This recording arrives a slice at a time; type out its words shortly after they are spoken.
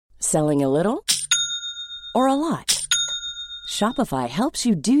Selling a little or a lot? Shopify helps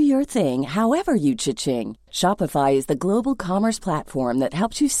you do your thing however you cha-ching. Shopify is the global commerce platform that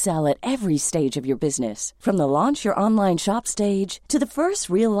helps you sell at every stage of your business. From the launch your online shop stage to the first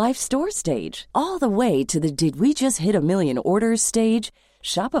real-life store stage, all the way to the did we just hit a million orders stage.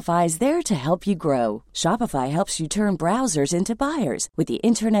 Shopify is there to help you grow. Shopify helps you turn browsers into buyers with the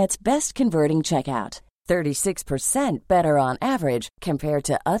internet's best converting checkout. 36% better on average compared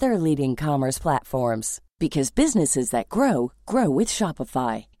to other leading commerce platforms. Because businesses that grow, grow with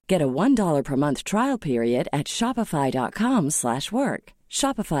Shopify. Get a $1 per month trial period at shopify.com/work.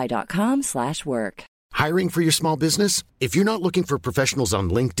 Shopify.com/work. Hiring for your small business? If you're not looking for professionals on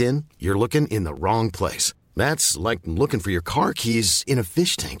LinkedIn, you're looking in the wrong place. That's like looking for your car keys in a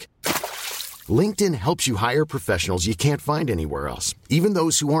fish tank. LinkedIn helps you hire professionals you can't find anywhere else, even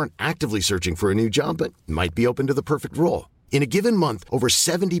those who aren't actively searching for a new job but might be open to the perfect role. In a given month, over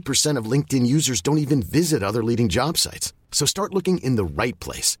 70% of LinkedIn users don't even visit other leading job sites. So start looking in the right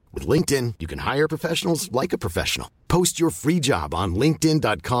place. With LinkedIn, you can hire professionals like a professional. Post your free job on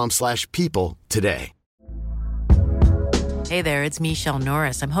linkedin.com/people today. Hey there, it's Michelle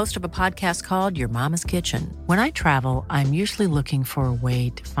Norris. I'm host of a podcast called Your Mama's Kitchen. When I travel, I'm usually looking for a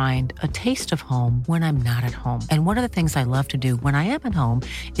way to find a taste of home when I'm not at home. And one of the things I love to do when I am at home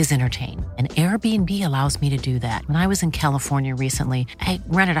is entertain. And Airbnb allows me to do that. When I was in California recently, I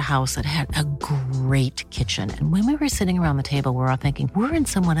rented a house that had a great kitchen. And when we were sitting around the table, we're all thinking, we're in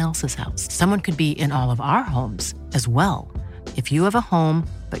someone else's house. Someone could be in all of our homes as well. If you have a home,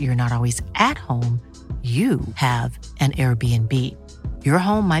 but you're not always at home, you have an Airbnb. Your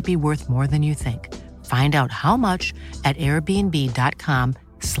home might be worth more than you think. Find out how much at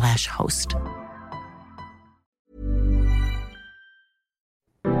airbnb.com/host.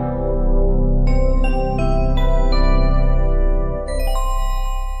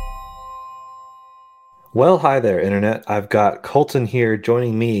 Well, hi there, Internet. I've got Colton here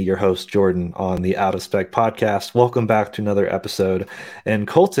joining me, your host, Jordan, on the Out of Spec podcast. Welcome back to another episode. And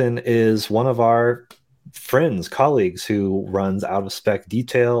Colton is one of our friends, colleagues who runs Out of Spec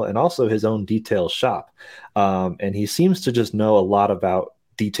Detail and also his own detail shop. And he seems to just know a lot about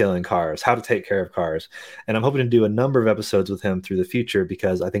detailing cars, how to take care of cars. And I'm hoping to do a number of episodes with him through the future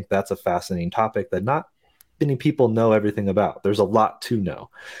because I think that's a fascinating topic that not many people know everything about. There's a lot to know.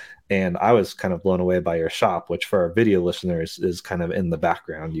 And I was kind of blown away by your shop, which for our video listeners is kind of in the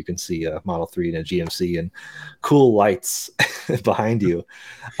background. You can see a Model 3 and a GMC and cool lights behind you.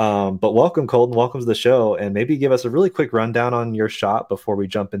 But welcome, Colton. Welcome to the show. And maybe give us a really quick rundown on your shop before we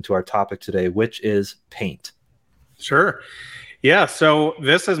jump into our topic today, which is paint. Sure. Yeah, so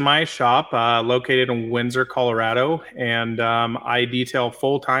this is my shop located in Windsor, Colorado, and I detail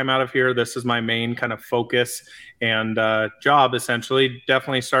full-time out of here. This is my main kind of focus and job, essentially.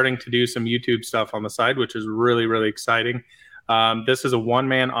 Definitely starting to do some YouTube stuff on the side, which is really, really exciting. This is a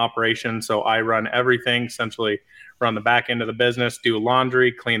one-man operation, so I run everything, essentially run the back end of the business, do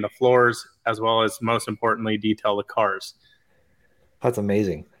laundry, clean the floors, as well as, most importantly, detail the cars. That's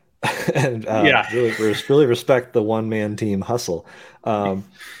amazing. And really respect the one-man team hustle.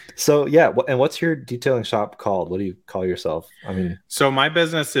 So yeah, and what's your detailing shop called? What do you call yourself? I mean, so my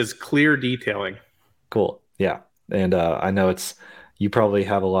business is Clear Detailing. Cool. Yeah. And I know you probably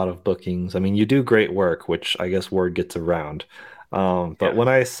have a lot of bookings. I mean, you do great work, which I guess word gets around. But when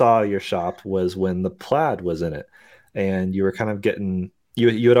I saw your shop was when the Plaid was in it, and you were kind of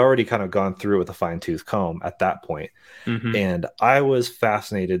you had already kind of gone through it with a fine-tooth comb at that point. Mm-hmm. And I was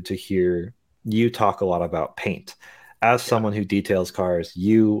fascinated to hear you talk a lot about paint. As someone who details cars,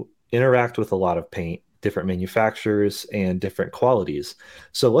 you interact with a lot of paint, different manufacturers, and different qualities.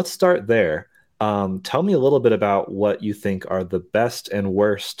 So let's start there. Tell me a little bit about what you think are the best and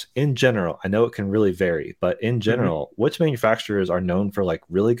worst in general. I know it can really vary, but in general, which manufacturers are known for like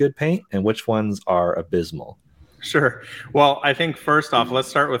really good paint and which ones are abysmal? Sure. Well, I think first off, let's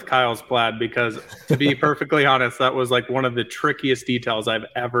start with Kyle's Plaid, because to be perfectly honest, that was like one of the trickiest details I've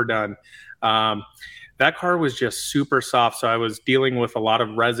ever done. That car was just super soft. So I was dealing with a lot of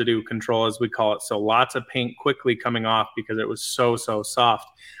residue control, as we call it. So lots of paint quickly coming off because it was so soft.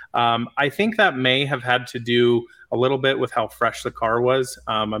 I think that may have had to do a little bit with how fresh the car was.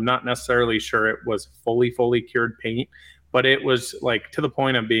 I'm not necessarily sure it was fully cured paint, but it was like to the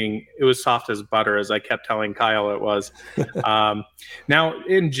point of it was soft as butter, as I kept telling Kyle it was. Now,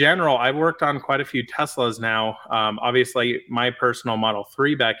 in general, I've worked on quite a few Teslas now. Obviously, my personal Model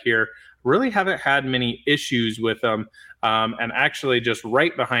 3 back here, really haven't had many issues with them. And actually, just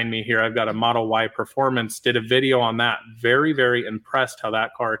right behind me here, I've got a Model Y Performance. Did a video on that. Very, very impressed how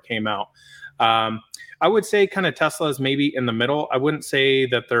that car came out. I would say kind of Tesla is maybe in the middle. I wouldn't say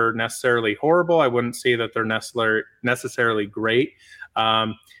that they're necessarily horrible. I wouldn't say that they're necessarily great.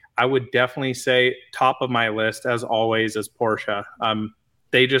 I would definitely say top of my list, as always, is Porsche.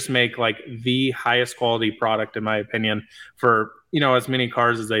 They just make like the highest quality product, in my opinion, for, as many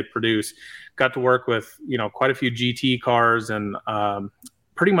cars as they produce. Got to work with, quite a few GT cars and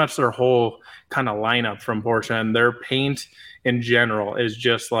pretty much their whole kind of lineup from Porsche, and their paint in general is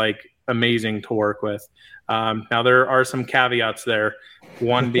just like amazing to work with. Now there are some caveats there,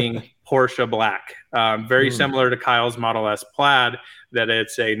 one being Porsche black, very similar to Kyle's Model S Plaid, that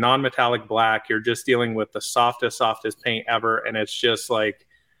it's a non-metallic black. You're just dealing with the softest paint ever, and it's just like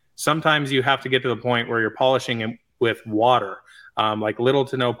sometimes you have to get to the point where you're polishing it with water, like little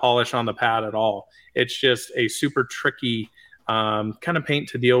to no polish on the pad at all. It's just a super tricky kind of paint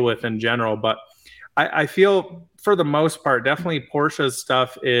to deal with in general, but I feel for the most part, definitely Porsche's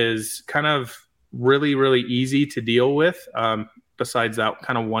stuff is kind of really, really easy to deal with, besides that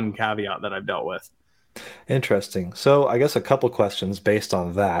kind of one caveat that I've dealt with. Interesting. So I guess a couple questions based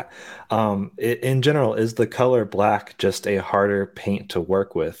on that. In general, is the color black just a harder paint to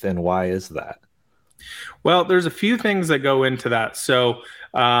work with, and why is that? Well, there's a few things that go into that. So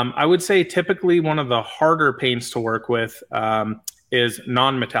I would say typically one of the harder paints to work with is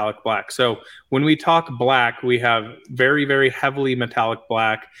non-metallic black. So when we talk black, we have very, very heavily metallic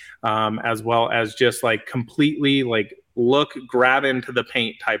black, as well as just like completely like grab into the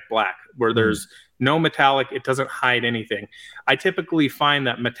paint type black, where there's no metallic, it doesn't hide anything. I typically find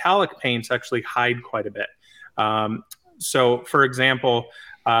that metallic paints actually hide quite a bit. So for example,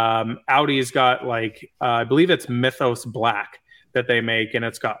 Audi's got like, I believe it's Mythos Black that they make, and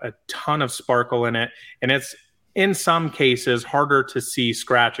it's got a ton of sparkle in it. And it's, in some cases, harder to see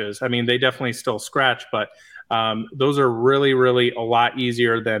scratches. I mean, they definitely still scratch, but those are really, really a lot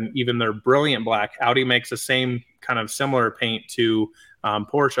easier than even their Brilliant Black. Audi makes the same kind of similar paint to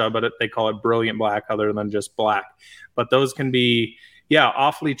Porsche, but they call it Brilliant Black other than just black. But those can be,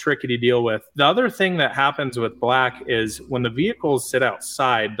 awfully tricky to deal with. The other thing that happens with black is when the vehicles sit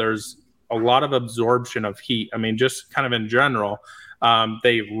outside, there's a lot of absorption of heat. I mean, just kind of in general,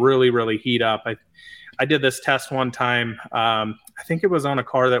 they really, really heat up. I did this test one time. I think it was on a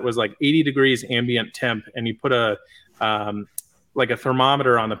car that was like 80 degrees ambient temp, and you put a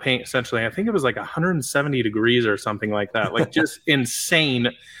thermometer on the paint, essentially. I think it was like 170 degrees or something like that. Like just insane,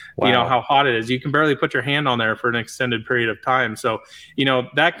 Wow. How hot it is. You can barely put your hand on there for an extended period of time. So,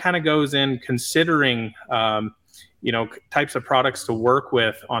 that kind of goes in considering, types of products to work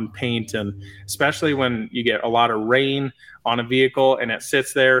with on paint, and especially when you get a lot of rain on a vehicle and it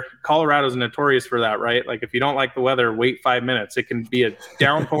sits there. Colorado's notorious for that, right? Like if you don't like the weather, wait 5 minutes. It can be a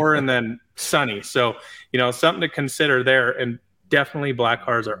downpour and then sunny. So, something to consider there. And definitely black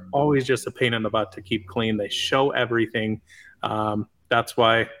cars are always just a pain in the butt to keep clean. They show everything. That's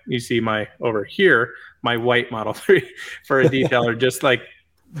why you see my white Model 3 for a detailer, just like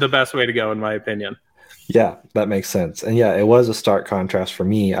the best way to go, in my opinion. Yeah, that makes sense. And yeah, it was a stark contrast for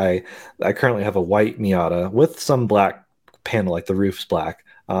me. I currently have a white Miata with some black panel, like the roof's black.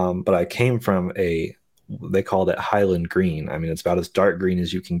 But I came from they called it Highland green. I mean, it's about as dark green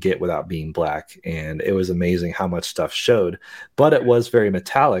as you can get without being black. And it was amazing how much stuff showed, but it was very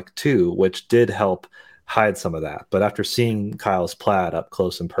metallic too, which did help hide some of that. But after seeing Kyle's Plaid up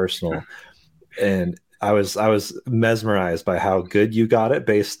close and personal, and I was mesmerized by how good you got it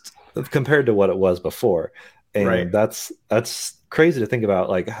compared to what it was before. And Right. that's crazy to think about,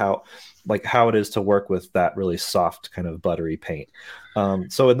 like how it is to work with that really soft kind of buttery paint.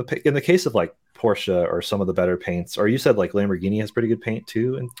 So in the case of like Porsche or some of the better paints, or you said like Lamborghini has pretty good paint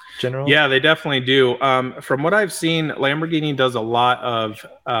too in general? Yeah, they definitely do. From what I've seen, Lamborghini does a lot of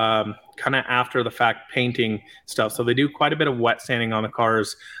kind of after the fact painting stuff. So they do quite a bit of wet sanding on the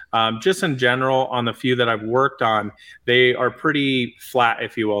cars. Just in general, on the few that I've worked on, they are pretty flat,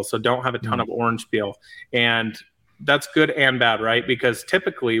 if you will. So don't have a ton of orange peel. And that's good and bad, right? Because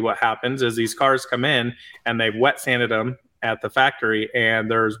typically what happens is these cars come in and they've wet sanded them at the factory, and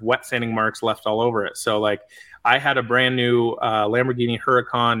there's wet sanding marks left all over it. So like I had a brand new Lamborghini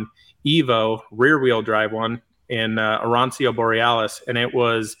Huracan Evo rear wheel drive one in Arancio Borealis, and it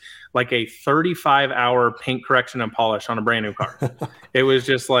was like a 35-hour paint correction and polish on a brand new car. It was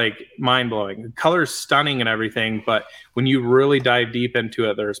just like mind-blowing. The color's stunning and everything, but when you really dive deep into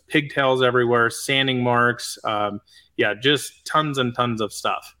it, there's pigtails everywhere, sanding marks, just tons and tons of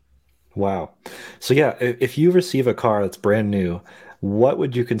stuff. Wow. So yeah, if you receive a car that's brand new, what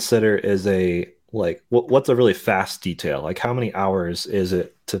would you consider is what's a really fast detail? Like how many hours is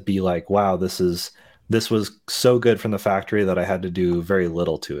it to be like, wow, this was so good from the factory that I had to do very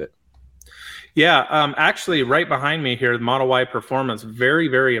little to it? Yeah, actually, right behind me here, the Model Y Performance. Very,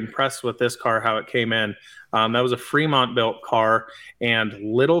 very impressed with this car, how it came in. That was a Fremont built car, and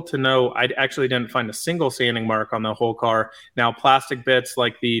little to no, I actually didn't find a single sanding mark on the whole car. Now, plastic bits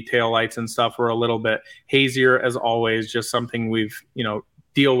like the tail lights and stuff were a little bit hazier, as always, just something we've,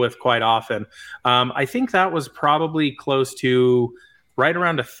 deal with quite often. I think that was probably close to right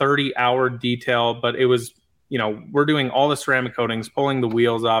around a 30-hour detail, but it was, we're doing all the ceramic coatings, pulling the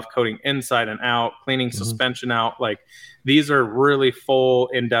wheels off, coating inside and out, cleaning suspension out. Like, these are really full,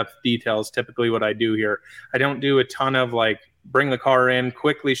 in-depth details, typically what I do here. I don't do a ton of like bring the car in,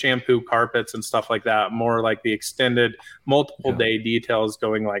 quickly shampoo carpets and stuff like that. More like the extended multiple day details,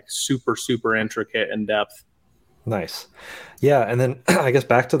 going like super, super intricate in depth. Nice. Yeah, and then I guess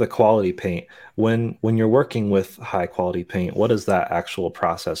back to the quality paint. When you're working with high quality paint, what does that actual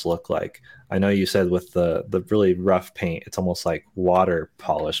process look like? I know you said with the really rough paint, it's almost like water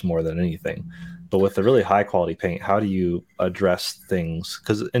polish more than anything. But with the really high quality paint, how do you address things?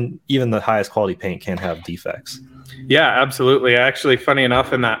 Because even the highest quality paint can have defects. Yeah, absolutely. Actually, funny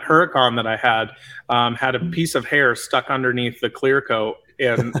enough, in that Huracan that I had a piece of hair stuck underneath the clear coat.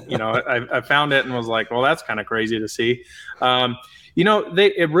 And, I found it and was like, well, that's kind of crazy to see.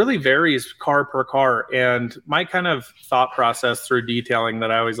 It really varies car per car. And my kind of thought process through detailing that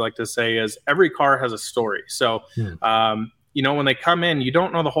I always like to say is every car has a story. So, when they come in, you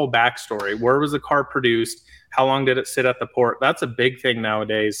don't know the whole backstory. Where was the car produced? How long did it sit at the port? That's a big thing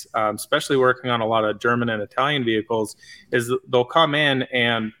nowadays, especially working on a lot of German and Italian vehicles, is they'll come in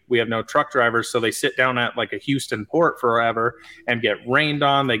and we have no truck drivers. So they sit down at like a Houston port forever and get rained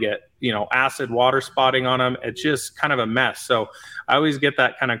on. They get, acid water spotting on them. It's just kind of a mess. So I always get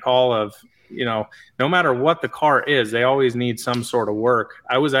that kind of call of, no matter what the car is, they always need some sort of work.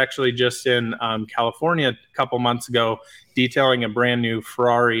 I was actually just in California a couple months ago detailing a brand new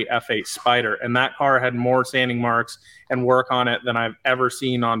Ferrari F8 Spider, and that car had more sanding marks and work on it than I've ever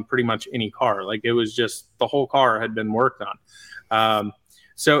seen on pretty much any car. Like, it was just, the whole car had been worked on.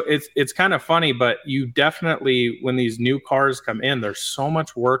 So it's kind of funny, but you definitely, when these new cars come in, there's so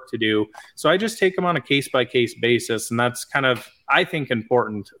much work to do. So I just take them on a case-by-case basis, and that's kind of, I think,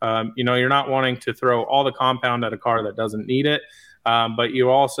 important. You're not wanting to throw all the compound at a car that doesn't need it, but you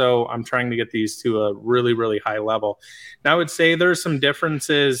also, I'm trying to get these to a really, really high level. Now, I would say there's some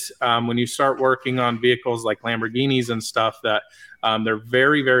differences when you start working on vehicles like Lamborghinis and stuff that they're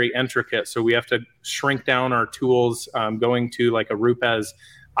very, very intricate. So we have to shrink down our tools, going to like a Rupes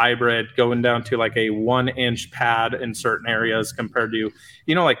hybrid, going down to like a 1-inch pad in certain areas compared to,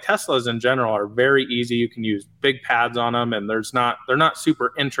 like Teslas in general are very easy. You can use big pads on them, and they're not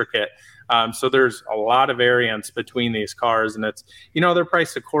super intricate. So there's a lot of variance between these cars, and it's, they're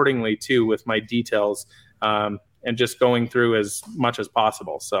priced accordingly too with my details, and just going through as much as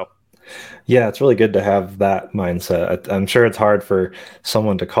possible. So. Yeah, it's really good to have that mindset. I'm sure it's hard for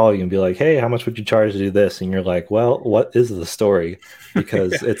someone to call you and be like, hey, how much would you charge to do this? And you're like, well, what is the story?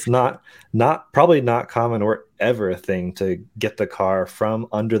 Because it's probably not common or ever a thing to get the car from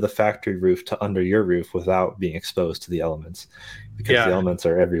under the factory roof to under your roof without being exposed to the elements, because the elements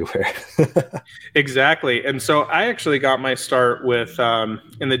are everywhere. Exactly. And so I actually got my start with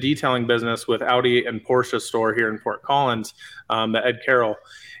in the detailing business with Audi and Porsche store here in Fort Collins, the Ed Carroll.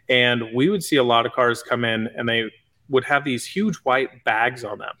 And we would see a lot of cars come in, and they would have these huge white bags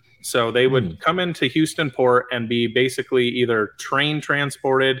on them. So they would come into Houston Port and be basically either train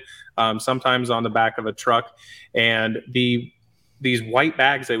transported, sometimes on the back of a truck. And these white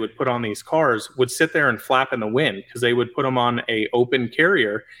bags they would put on these cars would sit there and flap in the wind because they would put them on a open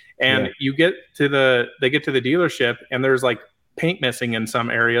carrier. And they get to the dealership, and there's like paint missing in some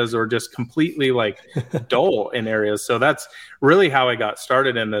areas, or just completely like dull in areas. So that's really how I got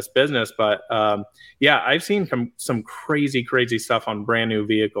started in this business. But I've seen some crazy stuff on brand new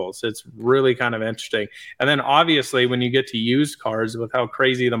vehicles. It's really kind of interesting. And then obviously when you get to used cars, with how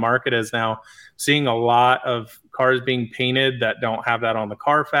crazy the market is now, seeing a lot of cars being painted that don't have that on the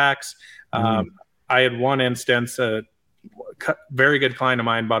Carfax. I had one instance, a very good client of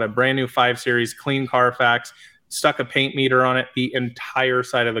mine bought a brand new 5 Series clean Carfax, stuck a paint meter on it. The entire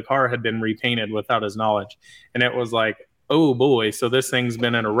side of the car had been repainted without his knowledge. And it was like, oh boy, so this thing's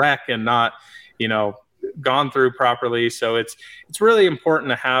been in a wreck and not, gone through properly. So it's really important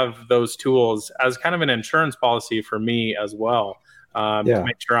to have those tools as kind of an insurance policy for me as well, to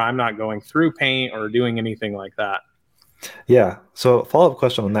make sure I'm not going through paint or doing anything like that. Yeah. So follow-up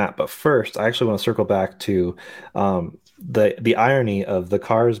question on that. But first, I actually want to circle back to the irony of the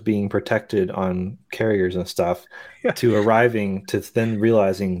cars being protected on carriers and stuff Yeah. to arriving to then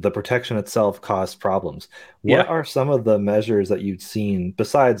realizing the protection itself caused problems. Yeah. What are some of the measures that you've seen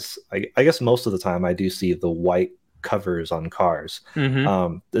besides, I guess most of the time I do see the white covers on cars.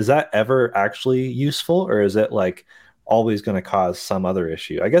 Is that ever actually useful, or is it like always going to cause some other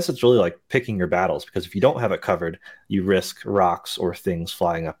issue? I guess it's really like picking your battles, because if you don't have it covered, you risk rocks or things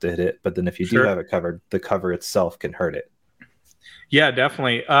flying up to hit it. But then if you do have it covered, the cover itself can hurt it. Yeah,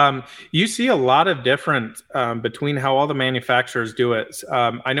 definitely. You see a lot of difference between how all the manufacturers do it.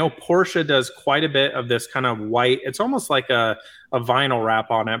 I know Porsche does quite a bit of this kind of white. It's almost like a vinyl wrap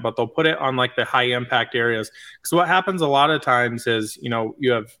on it, but they'll put it on like the high impact areas. Because what happens a lot of times is,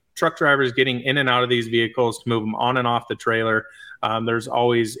 you have truck drivers getting in and out of these vehicles to move them on and off the trailer. There's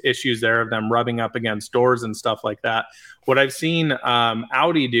always issues there of them rubbing up against doors and stuff like that. What I've seen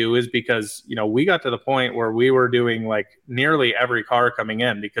Audi do is, because, we got to the point where we were doing like nearly every car coming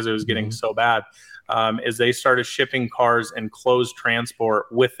in because it was getting so bad, is they started shipping cars in closed transport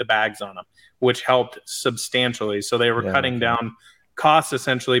with the bags on them, which helped substantially. So they were cutting down costs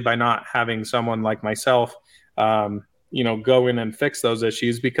essentially by not having someone like myself go in and fix those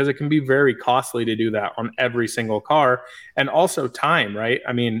issues, because it can be very costly to do that on every single car. And also time, right?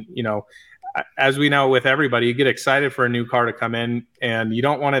 I mean, as we know with everybody, you get excited for a new car to come in and you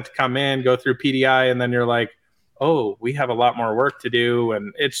don't want it to come in, go through PDI, and then you're like, oh, we have a lot more work to do.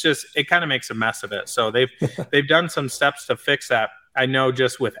 And it kind of makes a mess of it. So they've done some steps to fix that. I know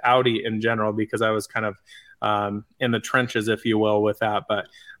just with Audi in general, because I was kind of in the trenches, if you will, with that. But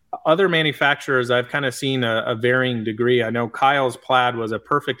other manufacturers, I've kind of seen a varying degree. I know Kyle's Plaid was a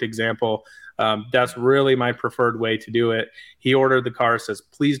perfect example. That's really my preferred way to do it. He ordered the car, says,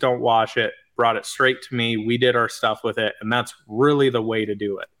 please don't wash it, brought it straight to me. We did our stuff with it. And that's really the way to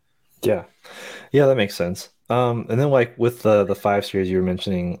do it. Yeah. Yeah, that makes sense. And then like with the 5 Series you were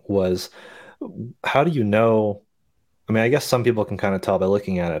mentioning, how do you know? I mean, I guess some people can kind of tell by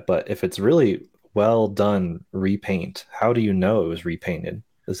looking at it, but if it's really well done repaint, how do you know it was repainted?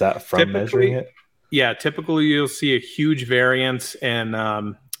 Is that from measuring it? Yeah, typically you'll see a huge variance in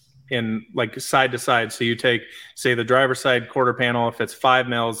like side to side. So you take, say, the driver's side quarter panel, if it's 5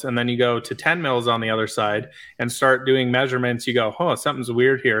 mils, and then you go to 10 mils on the other side and start doing measurements. You go, oh, something's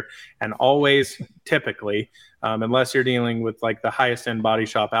weird here. And always, typically, unless you're dealing with like the highest end body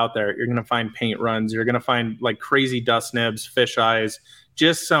shop out there, you're going to find paint runs. You're going to find like crazy dust nibs, fish eyes,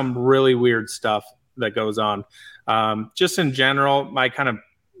 just some really weird stuff that goes on. Just in general, my kind of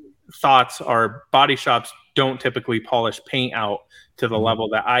thoughts are body shops don't typically polish paint out to the level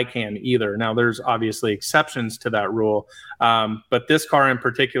that I can either. Now, there's obviously exceptions to that rule. But this car in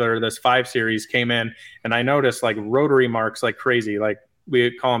particular, this 5 Series, came in and I noticed like rotary marks like crazy. Like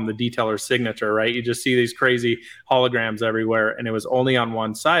we call them the detailer's signature, right? You just see these crazy holograms everywhere, and it was only on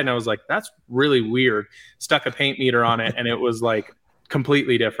one side. And I was like, that's really weird. Stuck a paint meter on it, and it was like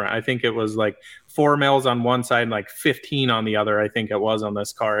completely different. I think it was like 4 mils on one side and like 15 on the other. I think it was on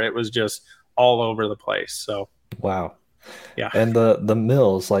this car. It was just all over the place. So wow. Yeah. And the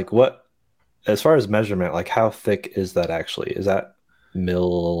mils, like what, as far as measurement, like how thick is that actually? Is that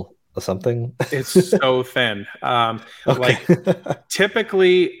mil something? It's so thin. Like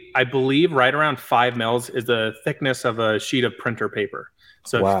typically, I believe right around 5 mils is the thickness of a sheet of printer paper.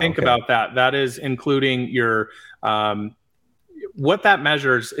 So if you think about that, that is including your what that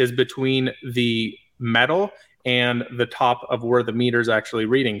measures is between the metal and the top of where the meter is actually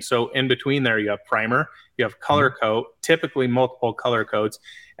reading. So in between there, you have primer, you have color coat, typically multiple color coats,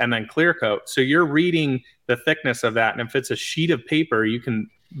 and then clear coat. So you're reading the thickness of that. And if it's a sheet of paper, you can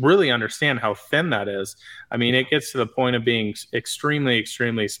really understand how thin that is. I mean, it gets to the point of being extremely,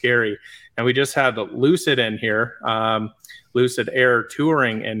 extremely scary. And we just had Lucid in here, Lucid Air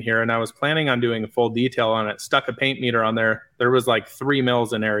Touring in here, and I was planning on doing a full detail on it. Stuck a paint meter on there. There was like 3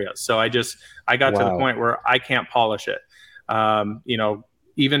 mils in areas. So I got to the point where I can't polish it.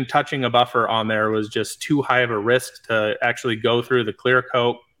 Even touching a buffer on there was just too high of a risk to actually go through the clear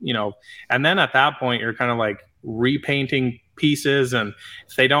coat, and then at that point you're kind of like repainting pieces, and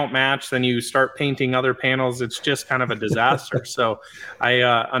if they don't match, then you start painting other panels. It's just kind of a disaster. So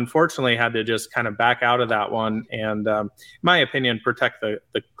I unfortunately had to just kind of back out of that one, and in my opinion, protect the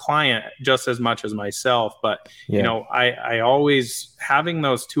client just as much as myself. But I always, having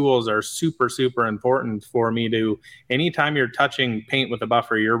those tools are super, super important for me. To anytime you're touching paint with a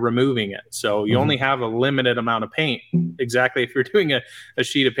buffer, you're removing it. So you only have a limited amount of paint. Exactly. If you're doing a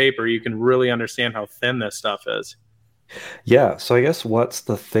sheet of paper, you can really understand how thin this stuff is. Yeah, so I guess what's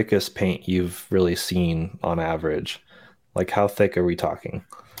the thickest paint you've really seen on average? Like how thick are we talking?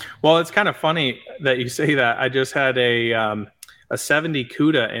 Well, it's kind of funny that you say that. I just had a 70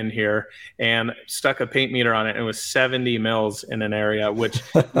 CUDA in here and stuck a paint meter on it, and it was 70 mils in an area, which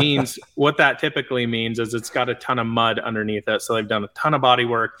means what that typically means is it's got a ton of mud underneath it. So they've done a ton of body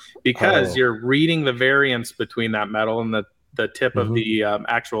work because you're reading the variance between that metal and the tip of the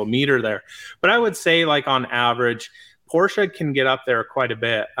actual meter there. But I would say, like, on average, Porsche can get up there quite a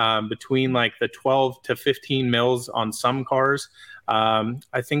bit, between like the 12 to 15 mils on some cars.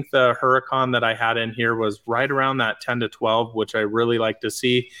 I think the Huracan that I had in here was right around that 10 to 12, which I really like to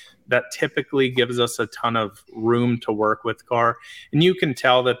see. That typically gives us a ton of room to work with car. And you can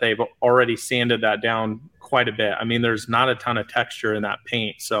tell that they've already sanded that down quite a bit. I mean, there's not a ton of texture in that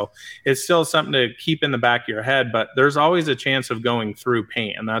paint. So it's still something to keep in the back of your head, but there's always a chance of going through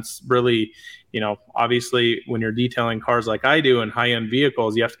paint. And that's really, obviously when you're detailing cars like I do and high-end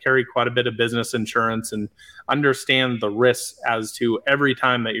vehicles, you have to carry quite a bit of business insurance and understand the risks as to every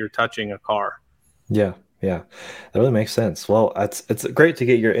time that you're touching a car. Yeah, that really makes sense. Well, it's great to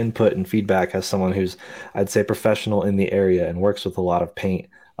get your input and feedback as someone who's, I'd say, professional in the area and works with a lot of paint.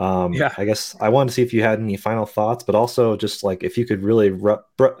 I guess I wanted to see if you had any final thoughts, but also just like if you could really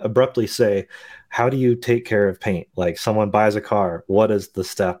abruptly say, how do you take care of paint? Like, someone buys a car, what is the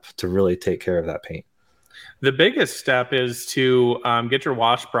step to really take care of that paint? The biggest step is to get your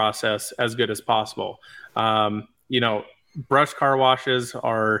wash process as good as possible. Brush car washes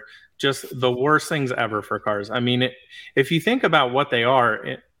are just the worst things ever for cars. I mean, if you think about what they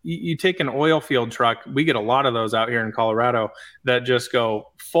are, you take an oil field truck. We get a lot of those out here in Colorado that just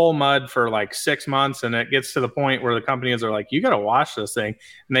go full mud for like 6 months. And it gets to the point where the companies are like, you got to wash this thing.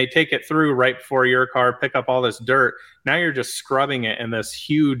 And they take it through right before your car, pick up all this dirt. Now you're just scrubbing it in this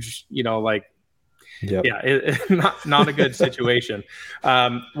huge, not a good situation.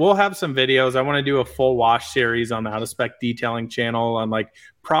 We'll have some videos. I want to do a full wash series on the Out of Spec detailing channel on like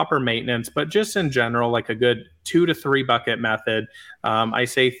proper maintenance, but just in general, like a good 2 to 3 bucket method. I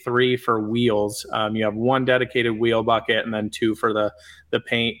say 3 for wheels. You have 1 dedicated wheel bucket and then 2 for the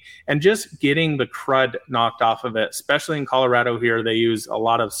paint, and just getting the crud knocked off of it. Especially in Colorado here, they use a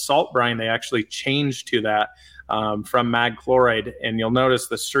lot of salt brine. They actually changed to that from mag chloride, and you'll notice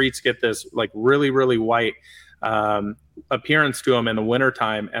the streets get this like really, really white appearance to them in the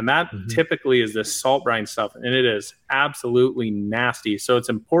wintertime, and that typically is this salt brine stuff, and it is absolutely nasty. So it's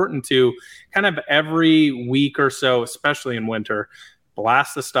important to kind of every week or so, especially in winter,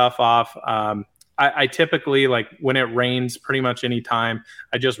 blast the stuff off. I typically, like when it rains pretty much any time,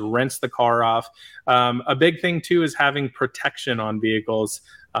 I just rinse the car off. A big thing too is having protection on vehicles,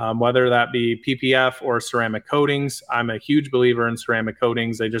 whether that be PPF or ceramic coatings. I'm a huge believer in ceramic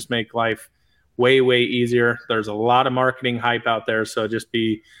coatings. They just make life way, way easier. There's a lot of marketing hype out there, so just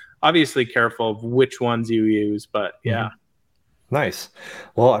be obviously careful of which ones you use, but yeah. Nice.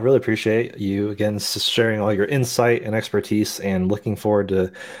 Well, I really appreciate you again sharing all your insight and expertise, and looking forward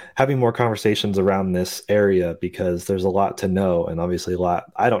to having more conversations around this area, because there's a lot to know and obviously a lot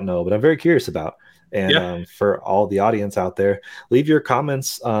I don't know, but I'm very curious about. And for all the audience out there, leave your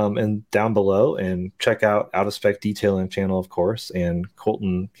comments and down below, and check out of Spec Detailing channel, of course. And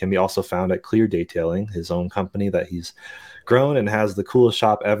Colton can be also found at Clear Detailing, his own company that he's grown and has the coolest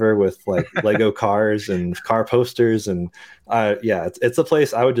shop ever with like Lego cars and car posters. And it's a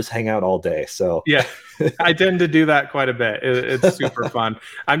place I would just hang out all day. So yeah, I tend to do that quite a bit. It's super fun.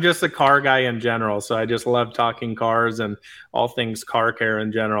 I'm just a car guy in general, so I just love talking cars and all things car care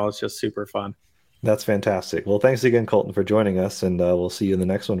in general. It's just super fun. That's fantastic. Well, thanks again, Colton, for joining us, and we'll see you in the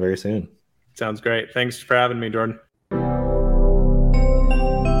next one very soon. Sounds great. Thanks for having me, Jordan.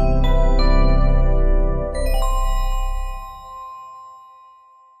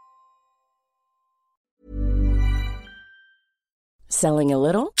 Selling a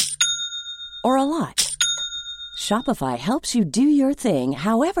little or a lot? Shopify helps you do your thing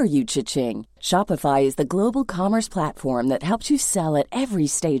however you cha-ching. Shopify is the global commerce platform that helps you sell at every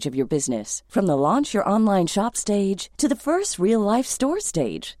stage of your business. From the launch your online shop stage to the first real-life store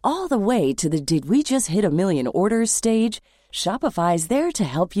stage, all the way to the did we just hit a million orders stage. Shopify is there to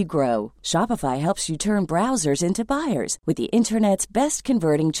help you grow. Shopify helps you turn browsers into buyers with the internet's best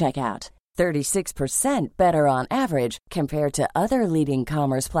converting checkout. 36% better on average compared to other leading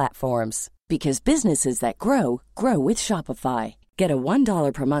commerce platforms. Because businesses that grow, grow with Shopify. Get a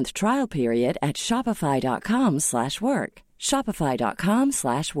 $1 per month trial period at shopify.com/work.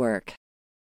 Shopify.com/work.